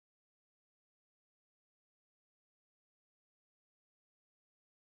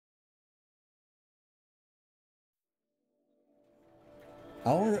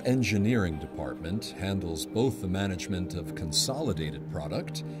Our engineering department handles both the management of consolidated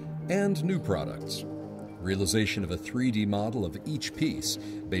product and new products. Realization of a 3D model of each piece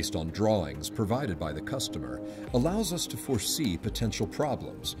based on drawings provided by the customer allows us to foresee potential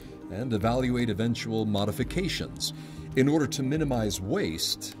problems and evaluate eventual modifications in order to minimize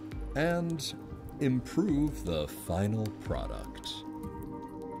waste and improve the final product.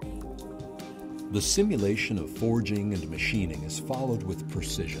 The simulation of forging and machining is followed with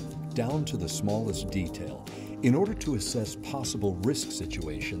precision, down to the smallest detail, in order to assess possible risk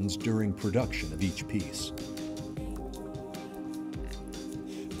situations during production of each piece.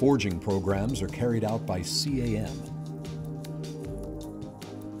 Forging programs are carried out by CAM,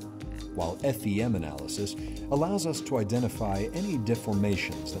 while FEM analysis allows us to identify any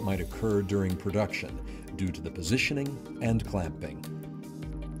deformations that might occur during production due to the positioning and clamping.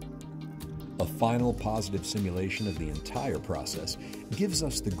 A final positive simulation of the entire process gives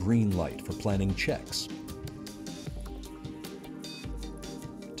us the green light for planning checks,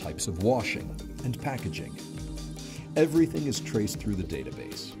 types of washing, and packaging. Everything is traced through the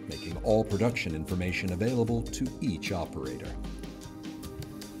database, making all production information available to each operator.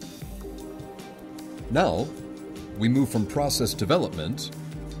 Now, we move from process development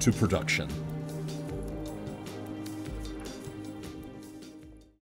to production.